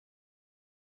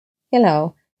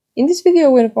Hello. In this video,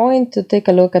 we're going to take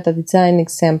a look at a design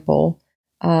example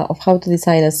of how to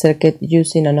design a circuit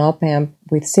using an op-amp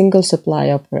with single supply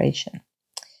operation.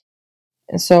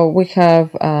 So we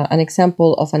have an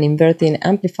example of an inverting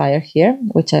amplifier here,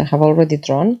 which I have already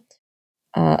drawn.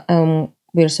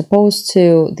 We're supposed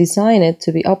to design it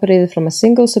to be operated from a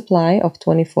single supply of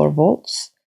 24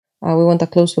 volts. We want a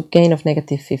closed-loop gain of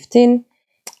 -15.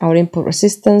 Our input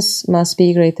resistance must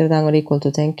be greater than or equal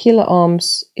to 10 kilo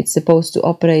ohms. It's supposed to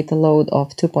operate a load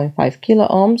of 2.5 kilo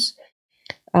ohms.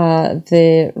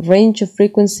 The range of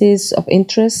frequencies of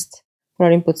interest for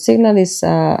our input signal is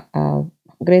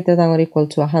greater than or equal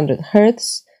to 100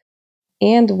 hertz.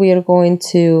 And we are going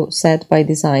to set by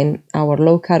design our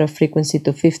low cutoff frequency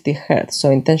to 50 hertz, so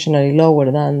intentionally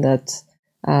lower than that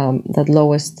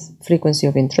lowest frequency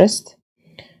of interest.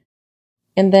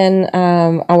 And then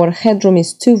our headroom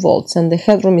is 2 volts, and the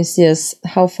headroom is just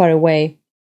how far away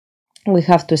we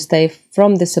have to stay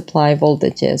from the supply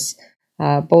voltages,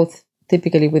 both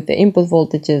typically with the input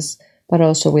voltages, but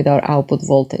also with our output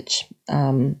voltage.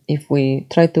 If we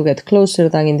try to get closer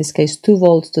than, in this case, 2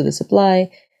 volts to the supply,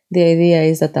 the idea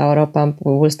is that our op-amp,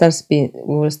 we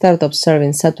will start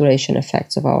observing saturation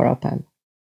effects of our op-amp.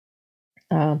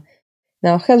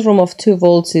 Now, headroom of 2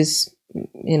 volts is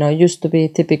used to be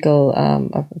typical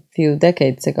a few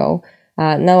decades ago.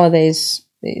 Nowadays,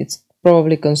 it's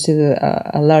probably considered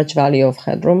a large value of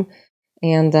headroom.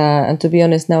 And to be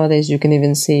honest, nowadays you can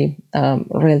even see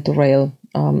rail-to-rail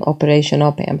operation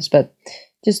op-amps. But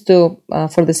just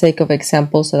for the sake of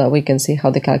example, so that we can see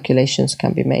how the calculations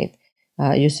can be made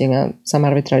using some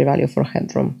arbitrary value for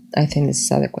headroom, I think this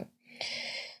is adequate.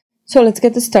 So let's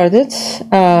get started.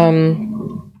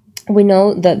 We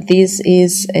know that this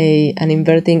is an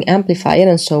inverting amplifier,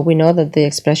 and so we know that the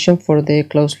expression for the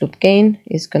closed loop gain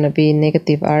is going to be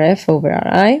 -RF over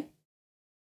RI.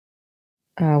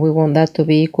 We want that to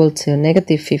be equal to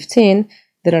 -15.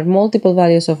 There are multiple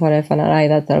values of RF and RI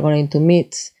that are going to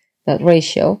meet that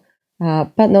ratio,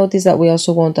 but notice that we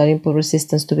also want our input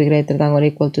resistance to be greater than or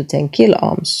equal to 10 kilo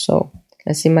ohms. So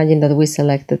let's imagine that we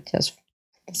selected, just for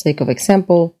the sake of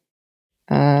example,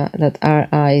 that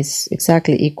Ri is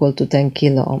exactly equal to 10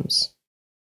 kilo ohms.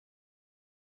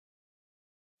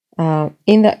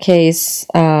 In that case,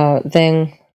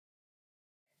 then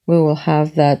we will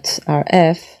have that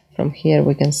Rf, from here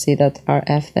we can see that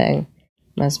Rf then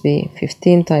must be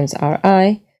 15 times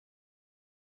Ri,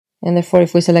 and therefore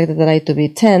if we selected Ri to be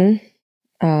 10,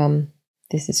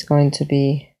 this is going to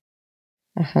be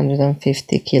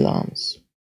 150 kilo ohms.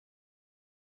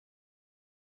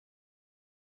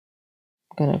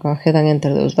 I'm going to go ahead and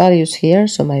enter those values here.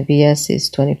 So my Vs is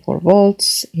 24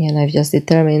 volts, and I've just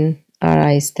determined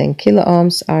Ri is 10 kilo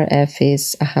ohms, Rf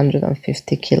is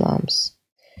 150 kilo ohms.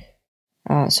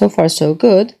 So far, so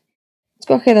good. Let's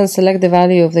go ahead and select the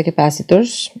value of the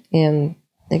capacitors. And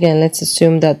again, let's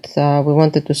assume that we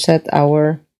wanted to set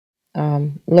our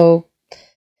low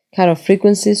cutoff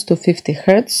frequencies to 50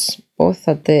 hertz, both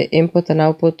at the input and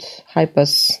output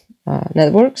high-pass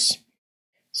networks.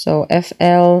 So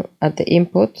FL at the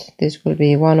input, this will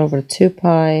be 1 over 2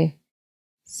 pi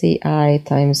Ci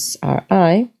times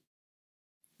Ri.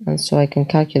 And so I can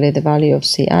calculate the value of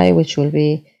Ci, which will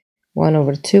be 1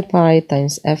 over 2 pi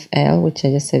times FL, which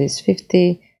I just said is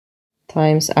 50,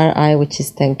 times Ri, which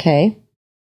is 10K.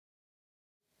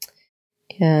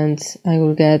 And I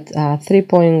will get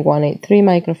 3.183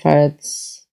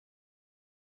 microfarads.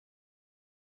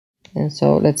 And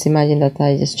so let's imagine that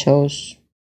I just chose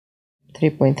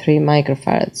 3.3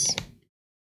 microfarads.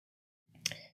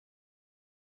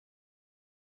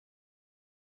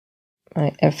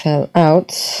 My FL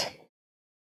out.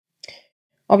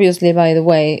 Obviously, by the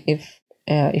way,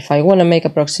 if I want to make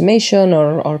approximation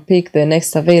or pick the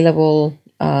next available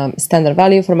standard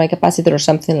value for my capacitor or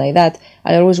something like that,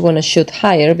 I always want to shoot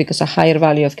higher, because a higher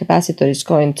value of capacitor is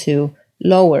going to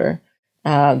lower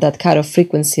that cutoff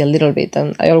frequency a little bit.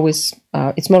 And I always,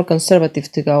 it's more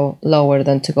conservative to go lower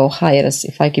than to go higher, as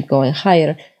if I keep going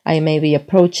higher, I may be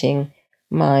approaching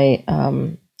my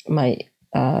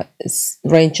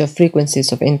range of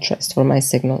frequencies of interest for my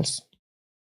signals.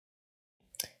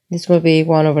 This will be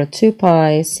 1 over 2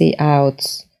 pi C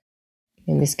out,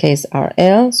 in this case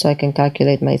RL, so I can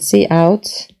calculate my C out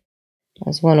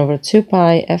as 1 over 2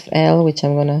 pi FL, which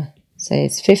I'm going to say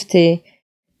is 50,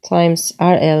 times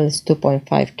RL is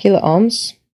 2.5 kilo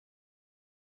ohms.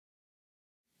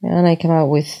 And I come out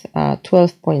with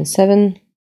 12.7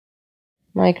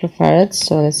 microfarads.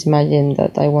 So let's imagine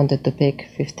that I wanted to pick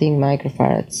 15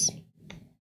 microfarads.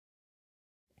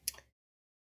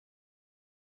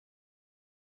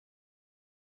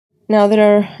 Now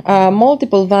there are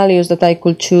multiple values that I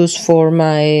could choose for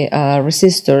my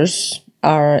resistors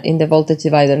are in the voltage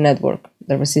divider network.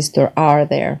 The resistor R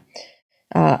there.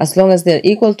 As long as they're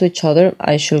equal to each other,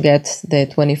 I should get the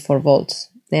 24 volts.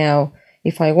 Now,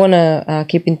 if I want to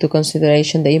keep into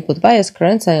consideration the input bias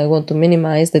currents, I want to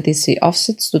minimize the DC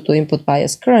offsets due to input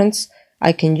bias currents,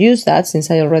 I can use that,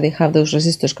 since I already have those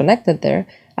resistors connected there,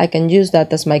 I can use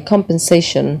that as my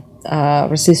compensation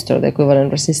resistor, the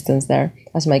equivalent resistance there,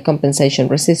 as my compensation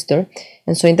resistor.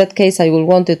 And so in that case, I will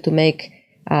want it to make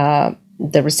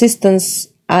the resistance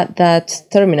at that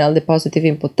terminal, the positive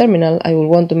input terminal, I will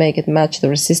want to make it match the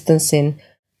resistance in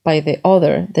by the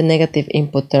other, the negative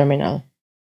input terminal.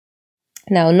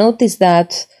 Now notice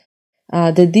that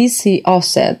the DC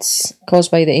offsets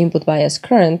caused by the input bias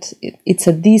current, it's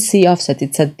a DC offset,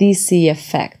 it's a DC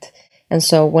effect. And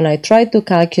so when I try to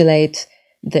calculate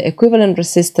the equivalent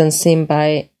resistance seen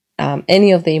by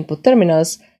any of the input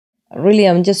terminals, really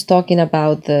I'm just talking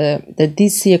about the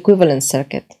DC equivalent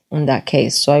circuit in that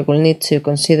case. So I will need to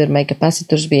consider my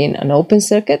capacitors being an open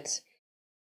circuit,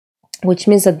 which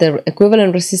means that the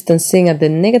equivalent resistance seen at the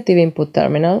negative input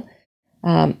terminal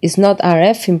is not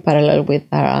RF in parallel with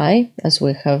RI, as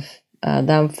we have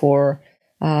done for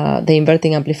the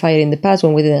inverting amplifier in the past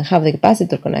when we didn't have the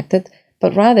capacitor connected,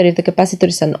 but rather if the capacitor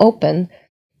is an open,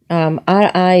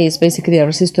 RI is basically a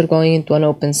resistor going into an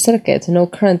open circuit. No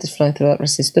current is flowing through that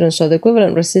resistor, and so the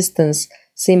equivalent resistance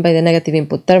seen by the negative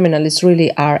input terminal is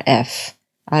really RF.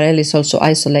 RL is also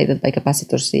isolated by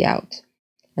capacitor C out.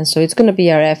 And so it's going to be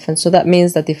RF, and so that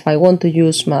means that if I want to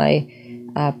use my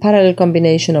parallel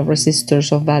combination of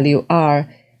resistors of value R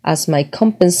as my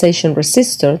compensation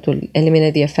resistor to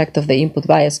eliminate the effect of the input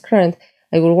bias current,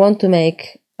 I will want to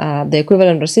make the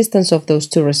equivalent resistance of those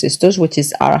two resistors, which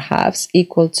is R halves,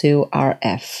 equal to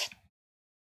RF.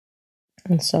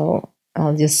 And so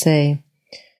I'll just say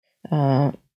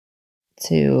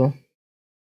to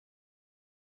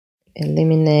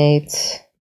eliminate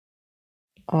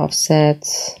offset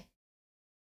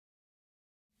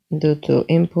due to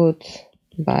input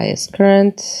bias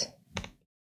current,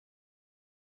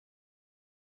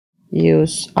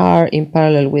 use R in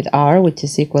parallel with R, which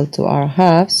is equal to R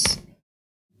halves,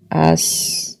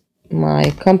 as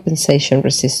my compensation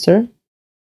resistor,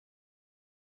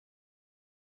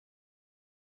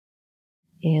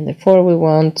 and therefore we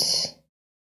want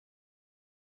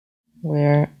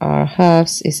where R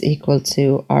halves is equal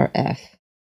to RF,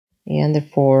 and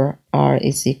therefore R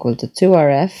is equal to 2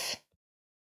 RF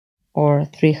or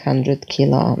 300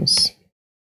 kilo ohms.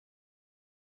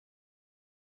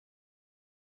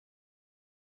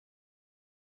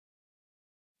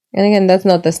 And again, that's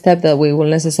not a step that we will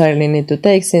necessarily need to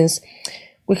take, since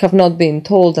we have not been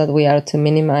told that we are to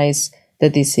minimize the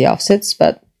DC offsets,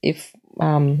 but if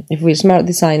we're smart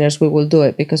designers, we will do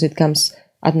it because it comes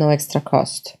at no extra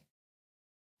cost.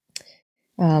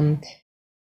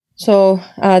 So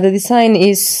the design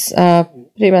is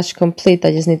pretty much complete.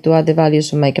 I just need to add the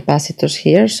values of my capacitors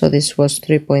here. So this was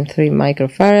 3.3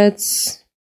 microfarads.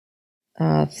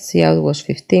 Cout was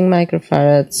 15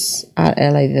 microfarads.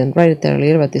 RL, I didn't write it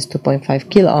earlier, but it's 2.5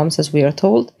 kilo ohms as we are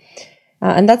told.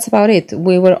 And that's about it.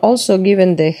 We were also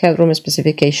given the headroom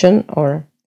specification, or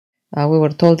we were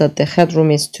told that the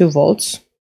headroom is 2 volts.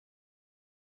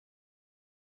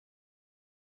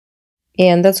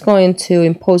 And that's going to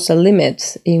impose a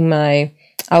limit in my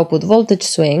output voltage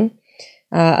swing,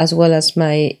 as well as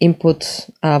my input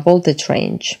voltage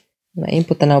range, my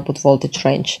input and output voltage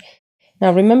range.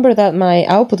 Now remember that my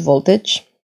output voltage,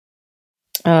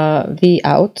 V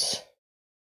out,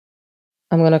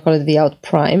 I'm going to call it V out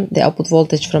prime, the output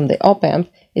voltage from the op-amp,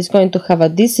 is going to have a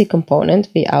DC component,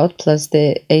 V out, plus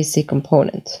the AC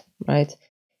component, right?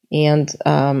 And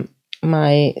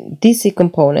my DC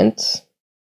component,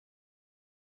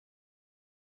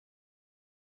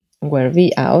 where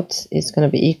V out is going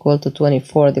to be equal to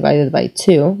 24 divided by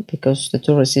 2, because the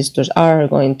two resistors are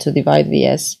going to divide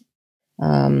Vs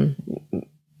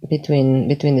between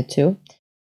the two.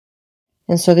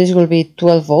 And so this will be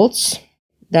 12 volts.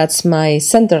 That's my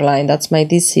center line, that's my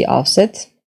DC offset.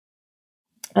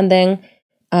 And then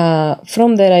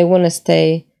from there I want to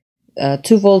stay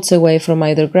 2 volts away from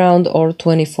either ground or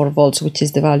 24 volts, which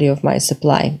is the value of my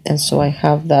supply. And so I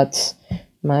have that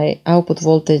my output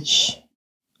voltage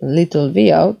little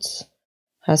V out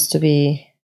has to be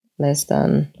less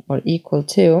than or equal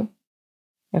to,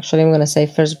 actually I'm going to say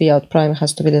first V out prime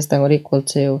has to be less than or equal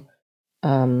to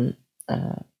 2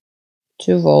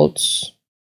 volts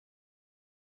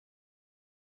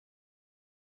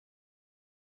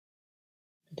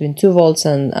between 2 volts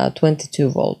and 22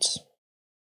 volts.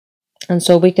 And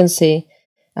so we can see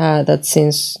that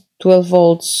since 12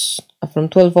 volts, from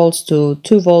 12 volts to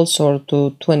 2 volts or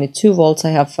to 22 volts, I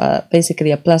have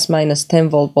basically a plus minus 10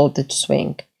 volt voltage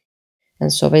swing.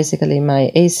 And so basically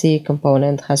my AC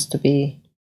component has to be,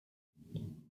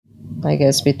 I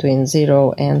guess, between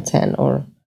 0 and 10, or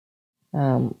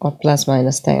plus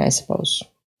minus 10, I suppose.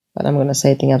 But I'm going to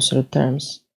say it in absolute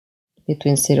terms,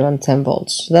 between 0 and 10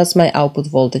 volts. So that's my output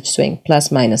voltage swing,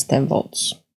 plus minus 10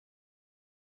 volts.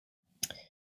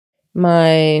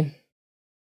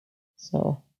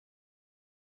 So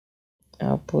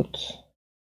output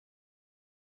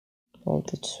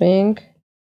voltage swing,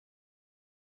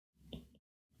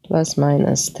 plus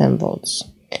minus 10 volts.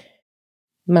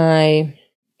 My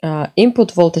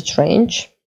input voltage range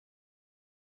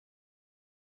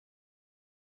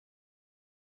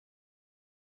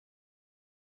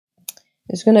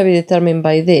is going to be determined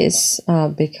by this,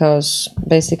 because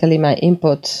basically my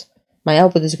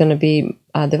output is going to be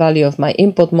the value of my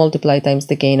input multiplied times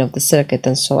the gain of the circuit.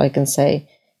 And so I can say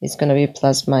it's going to be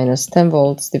plus minus 10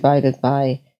 volts divided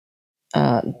by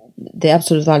the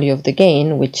absolute value of the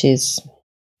gain, which is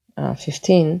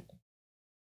 15.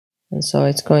 And so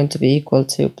it's going to be equal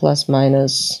to plus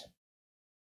minus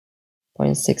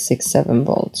 0.667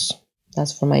 volts.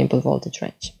 That's for my input voltage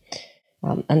range.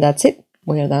 And that's it.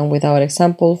 We are done with our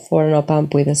example for an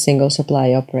op-amp with a single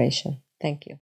supply operation. Thank you.